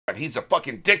And he's the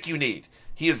fucking dick you need.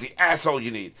 He is the asshole you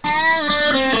need.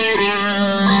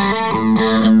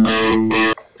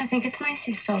 I think it's nice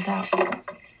he's filled out.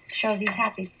 Shows he's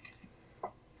happy.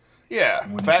 Yeah,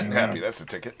 fat and happy. That's the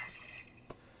ticket.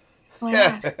 Why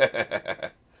not?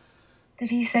 Did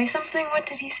he say something? What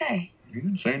did he say? He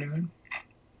didn't say anything.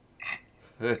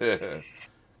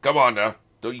 Come on now.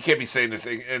 You can't be saying this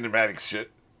enigmatic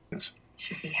shit. Yes.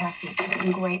 Should be happy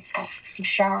and grateful. He's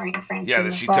showering Francine Yeah, that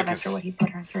with she love took after his... what he put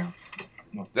her through.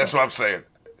 That's what I'm saying.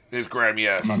 His grimy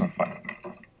ass. I'm not gonna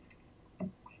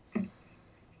fight.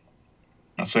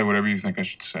 I'll say whatever you think I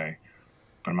should say,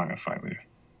 but I'm not gonna fight with you.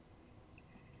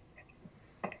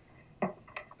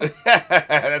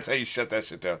 That's how you shut that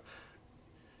shit down.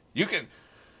 You can...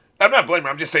 I'm not blaming.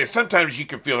 I'm just saying sometimes you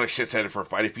can feel like shit's headed for a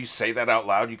fight. If you say that out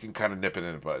loud, you can kind of nip it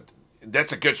in the bud.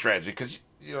 That's a good strategy because,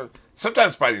 you know,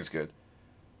 sometimes fighting's good.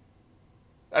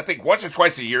 I think once or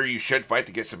twice a year you should fight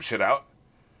to get some shit out.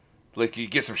 Like you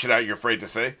get some shit out you're afraid to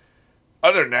say.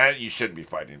 Other than that, you shouldn't be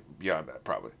fighting beyond that,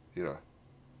 probably. You know.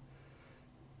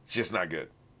 It's just not good.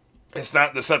 It's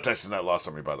not... The subtext is not lost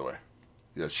on me, by the way.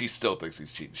 You know, she still thinks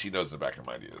he's cheating. She knows in the back of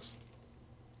her mind he is.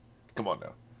 Come on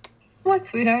now. What,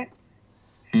 sweetheart?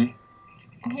 Hmm?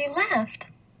 You laughed.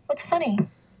 What's funny?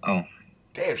 Oh,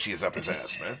 Damn, she is up his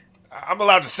ass, man. I'm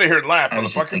allowed to sit here and laugh, I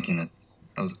was just motherfucker. thinking that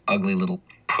those ugly little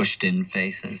pushed-in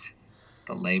faces,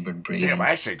 the labored breathing. Damn, I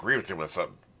actually agree with him with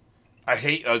something. I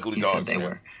hate ugly He dogs, said they man.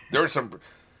 were. There are some...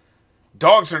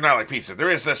 Dogs are not like pizza. There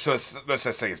is no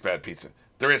such thing as bad pizza.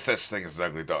 There is such thing as an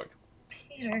ugly dog.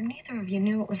 Peter, neither of you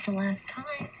knew it was the last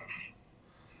time.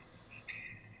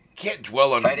 Can't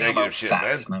dwell on the Fighting negative about shit,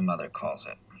 facts, man. my mother calls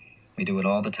it. We do it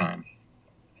all the time.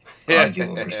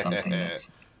 Argue over something that's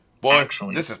Boy,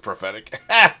 actually... this is prophetic.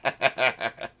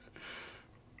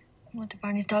 What do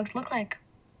Barney's dogs look like?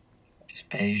 just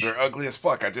beige. They're ugly as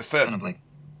fuck. I just said Kind of like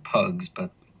pugs,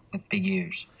 but with big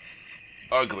ears.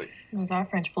 ugly. Those are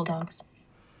French bulldogs.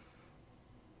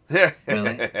 Yeah.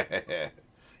 Really?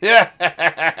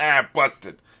 Yeah.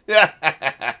 Busted.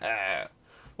 Yeah.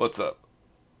 What's up?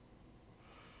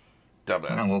 When I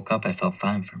Dumbass. woke up, I felt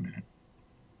fine for a minute.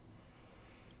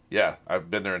 Yeah, I've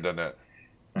been there and done that.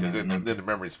 Then I Because then remembered. the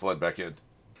memories flood back in.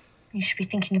 You should be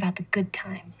thinking about the good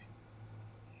times.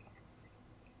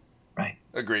 Right.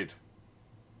 Agreed.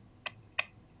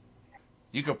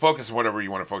 You can focus on whatever you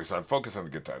want to focus on. Focus on the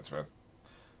good times, man.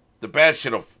 The bad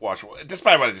shit will wash away.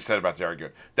 Despite what I just said about the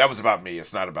argument. That was about me.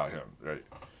 It's not about him, right?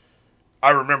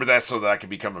 I remember that so that I can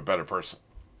become a better person.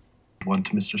 One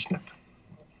to Mr. Smith.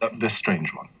 This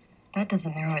strange one. That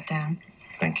doesn't narrow it down.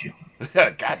 Thank you.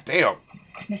 God damn.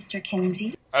 Mr.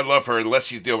 Kinsey? I love her. Unless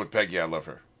she's dealing with Peggy, I love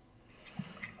her.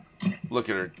 Look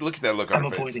at her. Look at that look on I'm her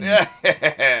face. avoiding you. Yeah.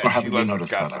 Or She haven't you loves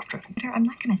this noticed that gossip. after? Peter, I'm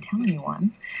not going to tell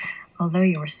anyone. Although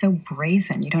you were so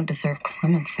brazen, you don't deserve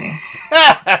clemency.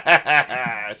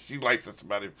 She likes us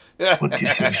about him. What do you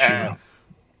say, Sheila?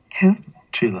 Who?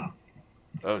 Sheila,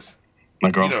 Oh, my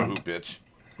you know girlfriend. who, bitch.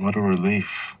 What a relief.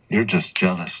 You're just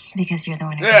jealous. Because you're the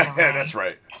one who Yeah, got away. that's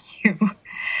right. You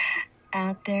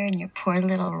out there in your poor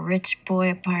little rich boy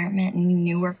apartment in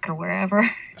Newark or wherever.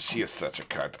 She is such a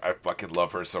cunt. I fucking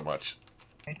love her so much.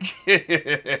 On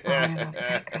and off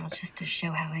that girl just to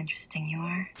show how interesting you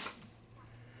are.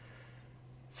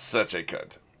 Such a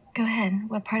cunt. Go ahead.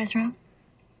 What part is wrong?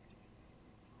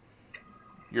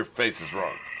 Your face is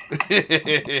wrong.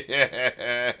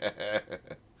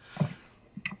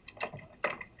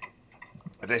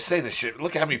 And they say this shit.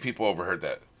 Look how many people overheard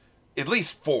that. At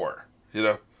least 4, you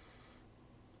know?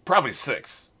 Probably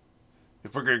 6.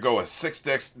 If we're going to go a 6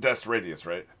 death radius,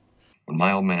 right? When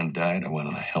my old man died, I went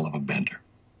on a hell of a bender.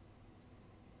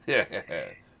 Yeah.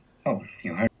 Oh,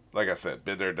 you heard? Like I said,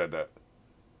 been there, done that.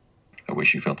 I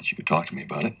wish you felt that you could talk to me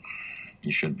about it.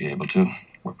 You should be able to.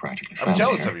 We're practically family I'm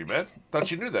jealous here. of you, man. Thought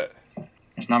you knew that.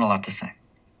 There's not a lot to say.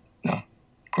 No,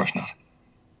 of course not.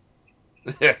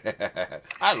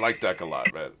 I like Duck a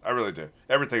lot, man. I really do.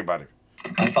 Everything about him.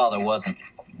 My father wasn't.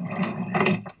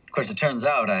 Of course, it turns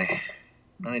out I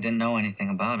really didn't know anything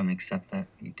about him except that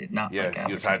he did not like Yeah,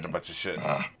 he was hiding a advertising. bunch of shit.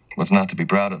 What's not to be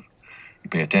proud of? You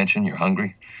pay attention, you're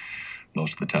hungry.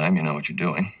 Most of the time, you know what you're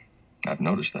doing. I've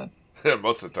noticed that.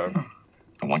 Most of the time.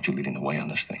 I want you leading the way on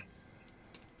this thing.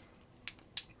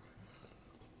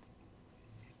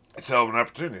 It's a hell of an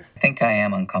opportunity. I think I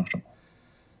am uncomfortable.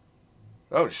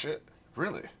 Oh, shit.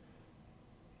 Really?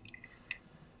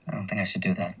 I don't think I should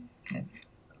do that. It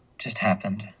just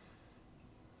happened.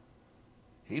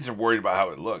 He's worried about how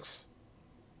it looks.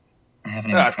 I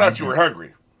haven't Yeah, even I tried thought you yet. were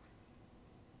hungry.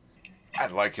 I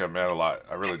like him, man, a lot.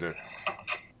 I really do.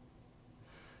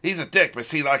 He's a dick, but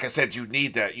see, like I said, you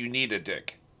need that. You need a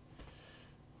dick.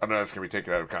 I know that's going to be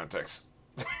taken out of context.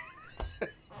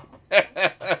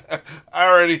 I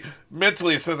already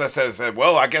mentally, as soon as I said,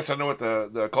 well, I guess I know what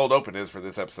the cold open is for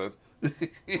this episode.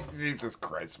 Jesus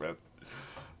Christ, man.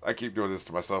 I keep doing this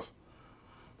to myself.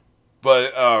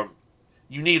 But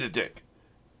you need a dick.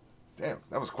 Damn,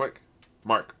 that was quick.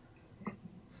 Mark.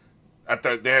 I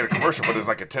thought they had a commercial, but it was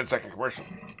like a 10-second commercial.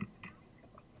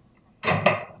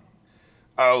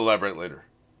 I'll elaborate later.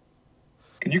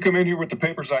 Can you come in here with the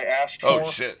papers I asked for?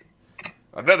 Oh, shit.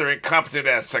 Another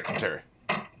incompetent-ass secretary.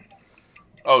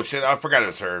 Oh, shit, I forgot it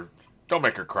was her. Don't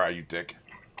make her cry, you dick.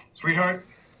 Sweetheart?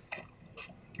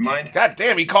 You mind? God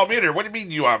damn, he called me in here. What do you mean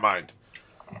you don't mind?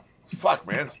 Fuck,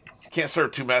 man. You can't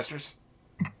serve two masters.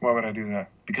 Why would I do that?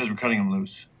 Because we're cutting him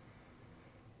loose.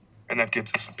 And that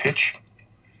gets us a pitch?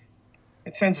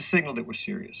 It sends a signal that we're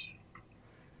serious.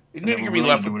 You're going to be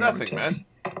left with nothing, man.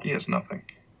 He has nothing.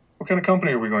 What kind of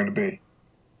company are we going to be?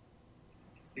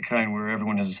 The kind where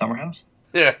everyone has a summer house?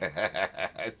 Yeah.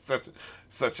 It's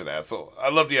such an asshole. I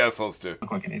love the assholes, too.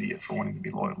 Look like an idiot for wanting to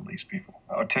be loyal to these people.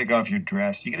 Oh, take off your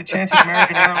dress. You get a chance at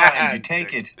American Airlines. You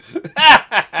take it.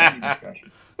 Any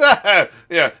discussion.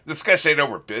 Yeah, discussion ain't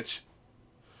over, bitch.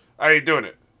 I ain't doing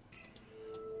it.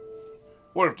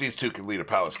 What if these two can lead a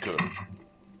palace coup?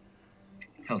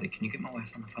 Hildy, can you get my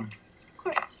wife on the phone? Of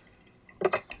course.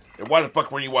 And why the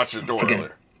fuck were you watching the door Forget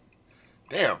earlier?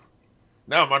 Damn.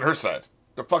 Now I'm on her side.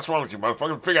 The fuck's wrong with you,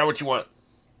 motherfucker? Figure out what you want.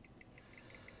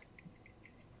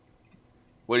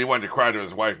 Well, he wanted to cry to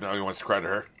his wife, now he wants to cry to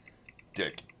her?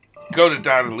 Dick. Go to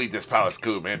Don and lead this palace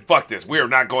coup, man. Fuck this. We are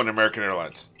not going to American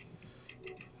Airlines.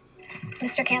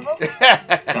 Mr. Campbell?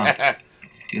 Don,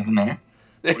 do you have a minute?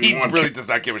 do He you want, really kid? does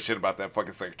not give a shit about that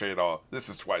fucking secretary at all. This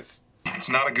is twice. It's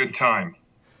not a good time.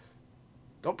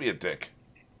 Don't be a dick.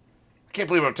 I can't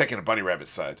believe I'm taking the bunny rabbit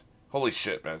side. Holy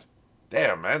shit, man.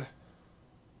 Damn, man.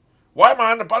 Why am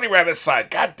I on the bunny rabbit side?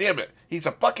 God damn it. He's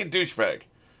a fucking douchebag.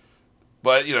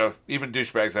 But, you know, even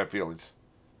douchebags have feelings.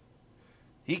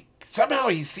 Somehow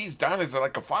he sees Don as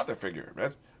like a father figure,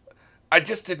 man. I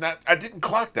didn't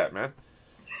clock that, man.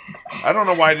 I don't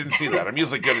know why I didn't see that. I'm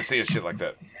usually good at seeing shit like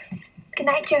that. Good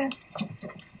night, Joe.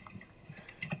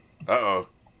 Uh-oh.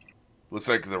 Looks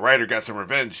like the writer got some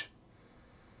revenge.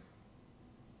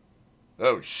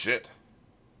 Oh, shit.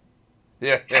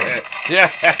 Yeah.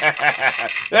 Yeah.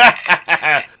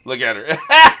 Look at her.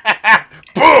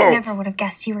 Boom! Never would have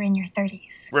guessed you were in your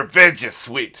 30s. Revenge is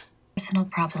sweet. Personal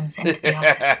problems into the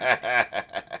office.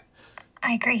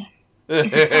 I agree.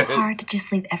 Is it so hard to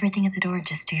just leave everything at the door and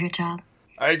just do your job?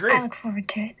 I agree. I look forward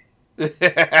to it.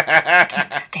 I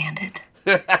can't stand it.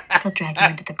 They'll drag you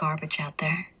into the garbage out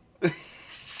there. They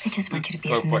just want you to be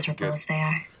So as fucking miserable good. as they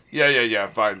are. Yeah.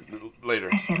 Fine. Later.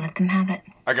 I say let them have it.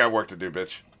 I got work to do,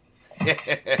 bitch.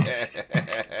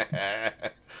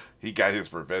 He got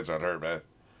his revenge on her, man.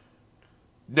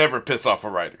 Never piss off a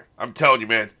writer. I'm telling you,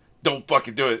 man. Don't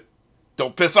fucking do it.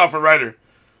 Don't piss off a writer.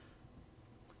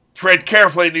 Tread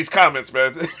carefully in these comments,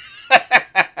 man.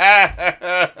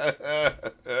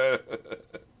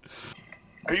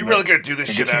 Are you really gonna do this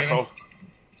shit, asshole?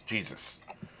 Jesus.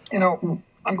 You know,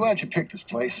 I'm glad you picked this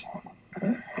place.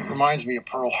 It reminds me of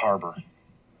Pearl Harbor.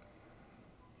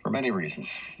 For many reasons.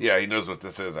 Yeah, he knows what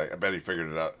this is. I bet he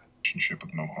figured it out. Relationship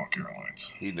with Mohawk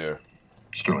Airlines. He knew.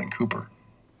 Sterling Cooper.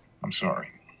 I'm sorry.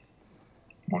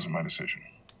 It wasn't my decision.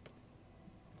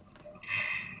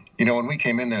 You know, when we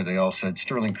came in there, they all said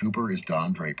Sterling Cooper is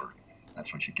Don Draper.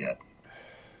 That's what you get.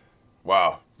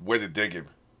 Wow. Way to dig him.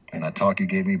 And that talk you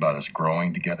gave me about us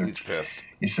growing together, He's pissed.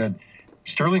 you said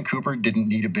Sterling Cooper didn't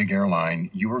need a big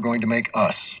airline. You were going to make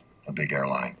us a big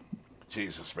airline.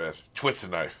 Jesus, man. Twist the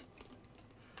knife.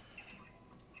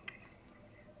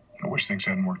 I wish things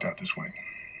hadn't worked out this way.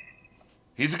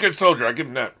 He's a good soldier. I give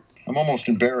him that. I'm almost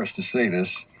embarrassed to say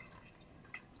this.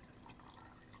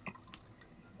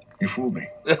 You fooled me.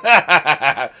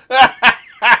 God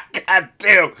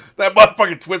damn. That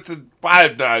motherfucker twisted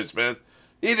 5 knives, man.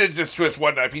 He didn't just twist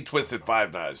one knife. He twisted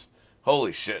 5 knives.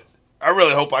 Holy shit. I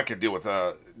really hope I can deal with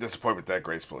disappointment that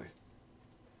gracefully.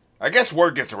 I guess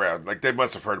word gets around. Like, they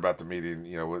must have heard about the meeting,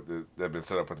 you know, that been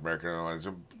set up with American Airlines.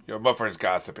 You know, motherfuckers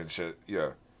gossip and shit.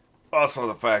 Yeah. Also,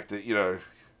 the fact that, you know,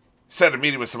 set a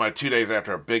meeting with somebody 2 days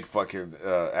after a big fucking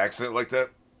accident like that,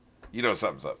 you know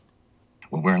something's up.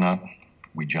 Well, we're not.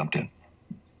 We jumped in.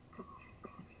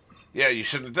 Yeah, you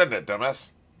shouldn't have done that, dumbass.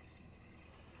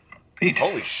 Pete.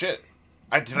 Holy shit.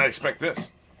 I did not expect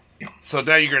this. Yeah. So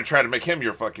now you're going to try to make him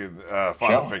your fucking father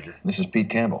Shell, figure. this is Pete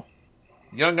Campbell.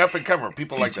 Young up-and-comer.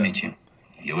 People Pleased like to that. meet you.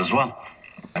 You as well.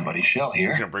 My buddy Shell He's here.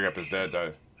 going to bring up his dad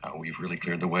died. We've really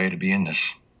cleared the way to be in this.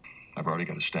 I've already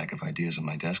got a stack of ideas on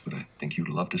my desk that I think you'd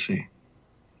love to see.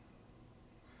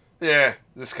 Yeah,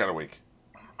 this is kind of weak.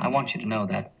 I want you to know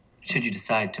that should you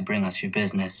decide to bring us your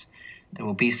business, there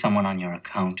will be someone on your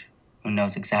account who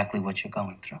knows exactly what you're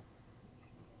going through.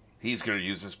 He's going to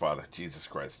use his father. Jesus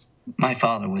Christ. My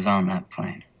father was on that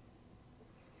plane.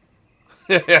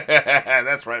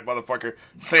 That's right, motherfucker.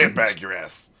 Sandbag your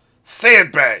ass.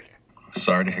 Sandbag.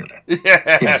 Sorry to hear that.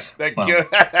 Yeah, Yes,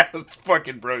 that's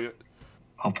fucking brilliant.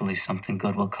 Hopefully something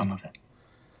good will come of it.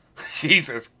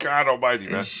 Jesus God almighty,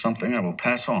 man. It's something I will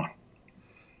pass on.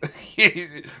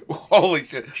 Holy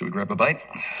shit. Should we grab a bite?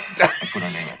 I put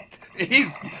our name in. He's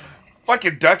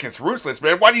fucking Duck is ruthless,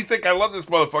 man. Why do you think I love this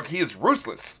motherfucker? He is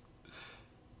ruthless.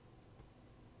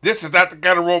 This is not the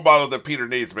kind of role model that Peter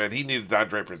needs, man. He needed Don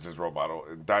Draper as his role model,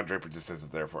 and Don Draper just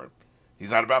isn't there for him. He's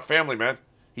not about family, man.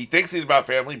 He thinks he's about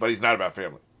family, but he's not about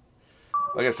family.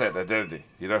 Like I said, identity,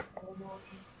 you know?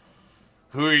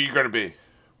 Who are you going to be?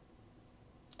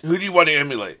 Who do you want to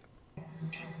emulate?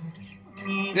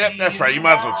 Yep, that's right. You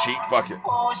might as well cheat. Fuck it.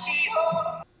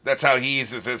 That's how he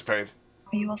eases his pain.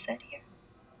 Are you all set here?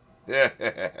 Yeah.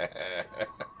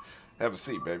 Have a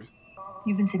seat, baby.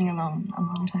 You've been sitting alone a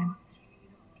long time.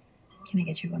 Can I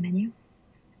get you a menu?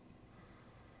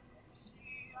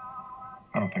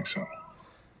 I don't think so.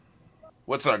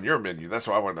 What's on your menu? That's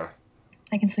what I want to know.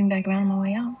 I can swing back around on my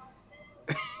way out.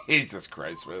 Jesus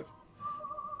Christ, man.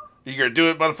 You gonna do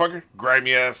it, motherfucker?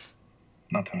 Grimy ass.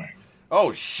 Not tonight.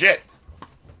 Oh, shit.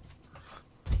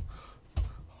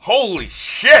 Holy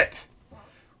shit.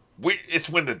 It's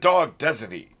when the dog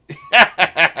doesn't eat.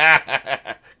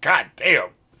 God damn.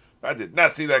 I did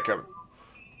not see that coming.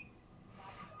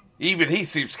 Even he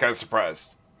seems kind of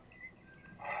surprised.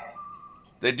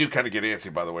 They do kind of get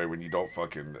antsy, by the way, when you don't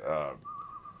fucking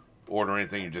order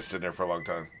anything. You're just sitting there for a long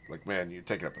time. Like, man, you're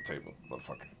taking up a table,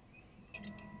 motherfucker.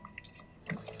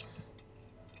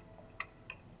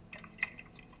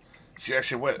 She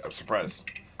actually went. I'm surprised.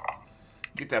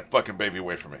 Get that fucking baby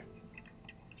away from me.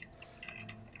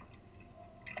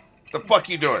 The fuck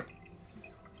you doing?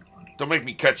 Don't make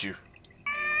me cut you.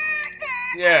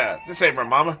 Yeah, this ain't my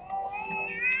mama.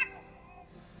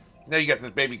 Now you got this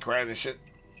baby crying and shit.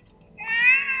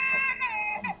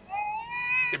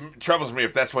 It troubles me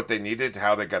if that's what they needed,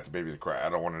 how they got the baby to cry. I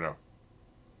don't want to know.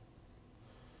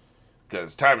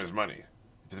 Because time is money.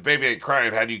 If the baby ain't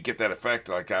crying, how do you get that effect?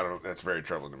 Like, I don't. That's very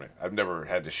troubling to me. I've never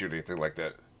had to shoot anything like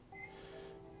that.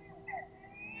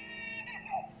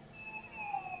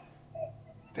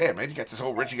 Damn, man, you got this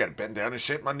whole Rich. You got to bend down and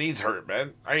shit. My knees hurt,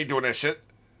 man. I ain't doing that shit.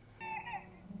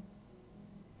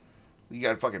 You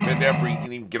got to fucking bend down before you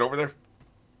can even get over there.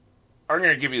 I'm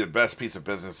going to give you the best piece of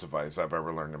business advice I've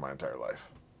ever learned in my entire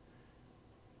life.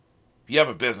 If you have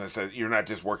a business that you're not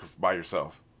just working by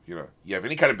yourself, you know, you have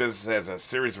any kind of business that has a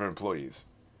series of employees,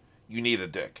 you need a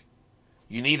dick.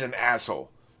 You need an asshole.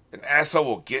 An asshole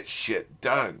will get shit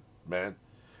done, man.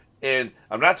 And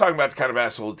I'm not talking about the kind of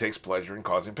asshole who takes pleasure in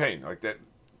causing pain. Like that.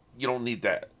 You don't need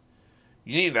that.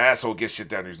 You need an asshole who gets shit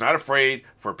done, who's not afraid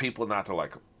for people not to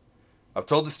like him. I've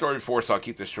told this story before, so I'll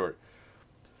keep this short.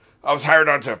 I was hired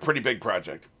onto a pretty big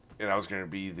project, and I was going to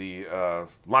be the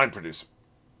line producer.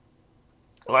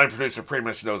 The line producer pretty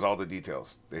much knows all the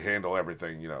details. They handle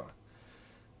everything, you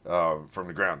know, from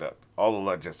the ground up, all the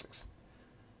logistics.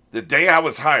 The day I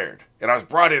was hired, and I was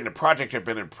brought in, the project had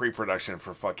been in pre-production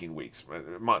for fucking weeks,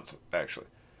 months, actually.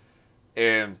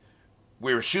 And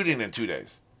we were shooting in 2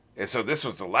 days. And so this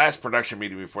was the last production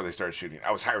meeting before they started shooting.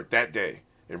 I was hired that day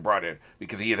and brought in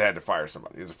because he had to fire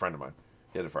somebody. He was a friend of mine.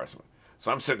 He had to fire somebody.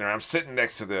 So I'm sitting there. I'm sitting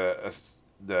next to the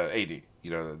AD,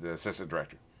 you know, the assistant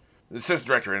director. The assistant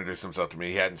director introduced himself to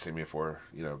me. He hadn't seen me before,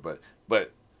 you know, but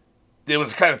it was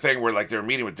the kind of thing where, like, they were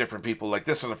meeting with different people. Like,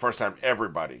 this was the first time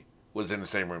everybody was in the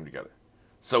same room together.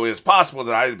 So it was possible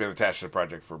that I had been attached to the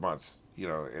project for months, you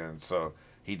know, and so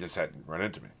he just hadn't run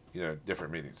into me, you know,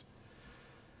 different meetings.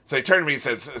 So he turned to me and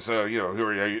said, so, you know, who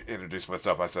are you? I introduced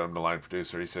myself. I said, I'm the line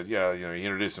producer. He said, yeah, you know, he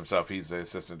introduced himself. He's the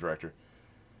assistant director.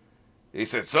 He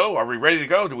said, so, are we ready to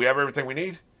go? Do we have everything we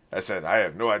need? I said, I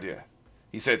have no idea.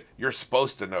 He said, you're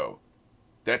supposed to know.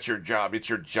 That's your job. It's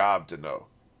your job to know.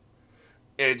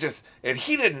 And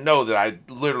he didn't know that I'd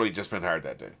literally just been hired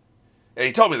that day. And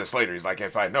he told me this later. He's like,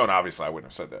 if I'd known, obviously I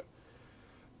wouldn't have said that.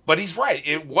 But he's right.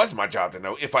 It was my job to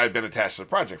know if I had been attached to the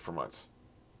project for months.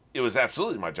 It was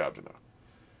absolutely my job to know.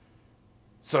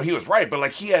 So he was right, but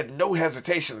like he had no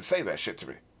hesitation to say that shit to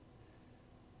me.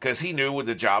 Because he knew with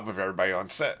the job of everybody on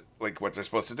set, like what they're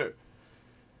supposed to do.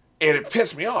 And it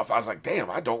pissed me off. I was like,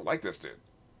 damn, I don't like this dude.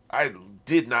 I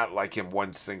did not like him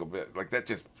one single bit. Like that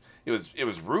just, it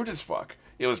was rude as fuck.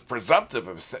 It was presumptive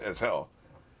as hell.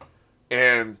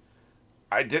 And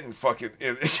I didn't fucking,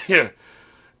 and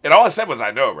all I said was, I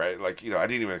know, right? Like, you know, I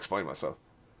didn't even explain myself.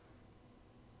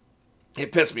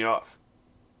 It pissed me off.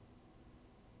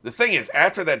 The thing is,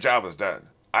 after that job was done,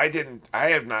 I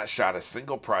have not shot a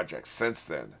single project since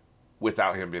then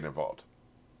without him being involved.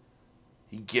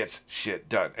 He gets shit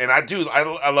done. And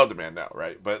I love the man now,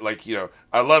 right? But, like, you know,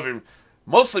 I love him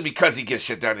mostly because he gets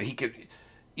shit done. And he could,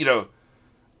 you know,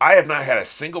 I have not had a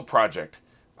single project.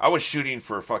 I was shooting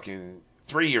for fucking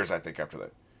 3 years, I think, after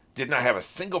that. Did not have a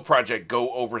single project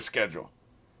go over schedule.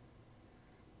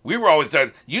 We were always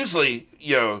done. Usually,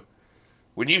 you know,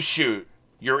 when you shoot,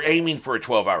 you're aiming for a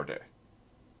 12-hour day.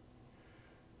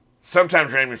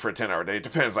 Sometimes you're aiming for a 10-hour day. It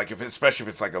depends. Like especially if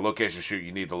it's like a location shoot,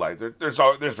 you need the light. There's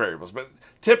variables, but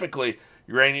typically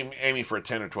you're aiming for a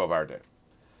 10 or 12-hour day.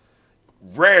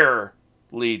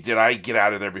 Rarely did I get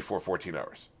out of there before 14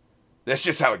 hours. That's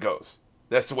just how it goes.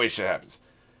 That's the way shit happens.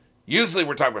 Usually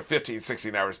we're talking about 15,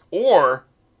 16 hours, or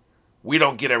we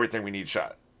don't get everything we need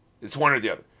shot. It's one or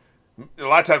the other. A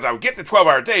lot of times I would get the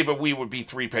 12-hour day, but we would be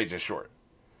 3 pages short.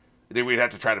 And then we'd have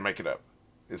to try to make it up.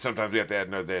 And sometimes we have to add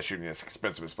another day of shooting. It's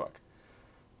expensive as fuck.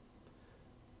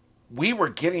 We were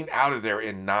getting out of there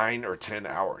in 9 or 10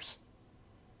 hours.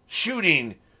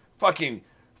 Shooting fucking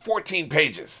 14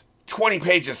 pages, 20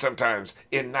 pages sometimes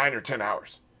in 9 or 10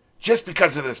 hours. Just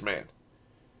because of this man.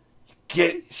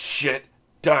 Get shit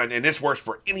done. And this works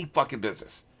for any fucking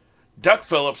business. Duck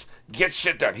Phillips gets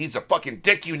shit done. He's the fucking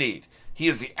dick you need. He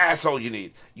is the asshole you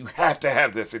need. You have to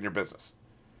have this in your business.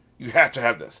 You have to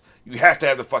have this. You have to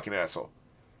have the fucking asshole.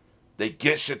 They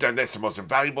get shit done. That's the most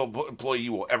invaluable employee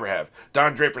you will ever have.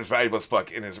 Don Draper's valuable as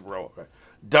fuck in his role. Right?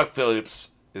 Duck Phillips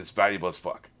is valuable as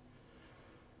fuck.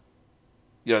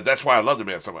 You know, that's why I love the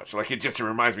man so much. Like, it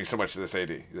reminds me so much of this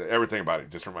AD. Everything about it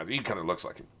just reminds me. He kind of looks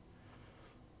like him.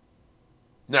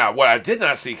 Now, what I did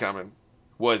not see coming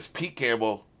was Pete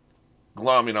Campbell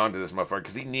glomming onto this motherfucker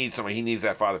because he needs somebody. He needs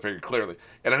that father figure, clearly.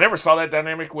 And I never saw that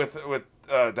dynamic with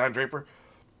Don Draper.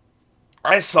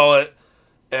 I saw it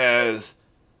as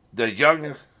the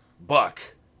young buck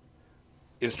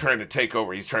is trying to take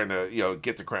over. He's trying to, you know,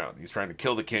 get the crown. He's trying to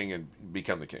kill the king and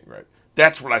become the king, right?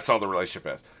 That's what I saw the relationship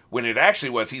as. When it actually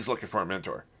was, he's looking for a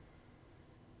mentor.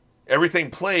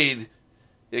 Everything played,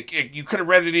 you could have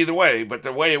read it either way, but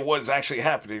the way it was actually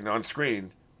happening on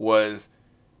screen was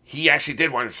he actually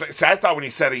did want to. So I thought when he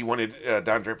said he wanted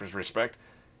Don Draper's respect,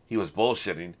 he was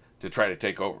bullshitting to try to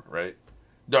take over, right?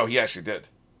 No, he actually did.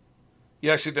 He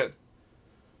actually did.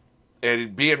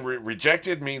 And being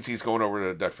rejected means he's going over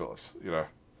to Duck Phillips, you know.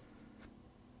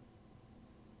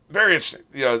 Very interesting.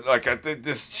 You know, like,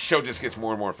 this show just gets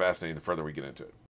more and more fascinating the further we get into it.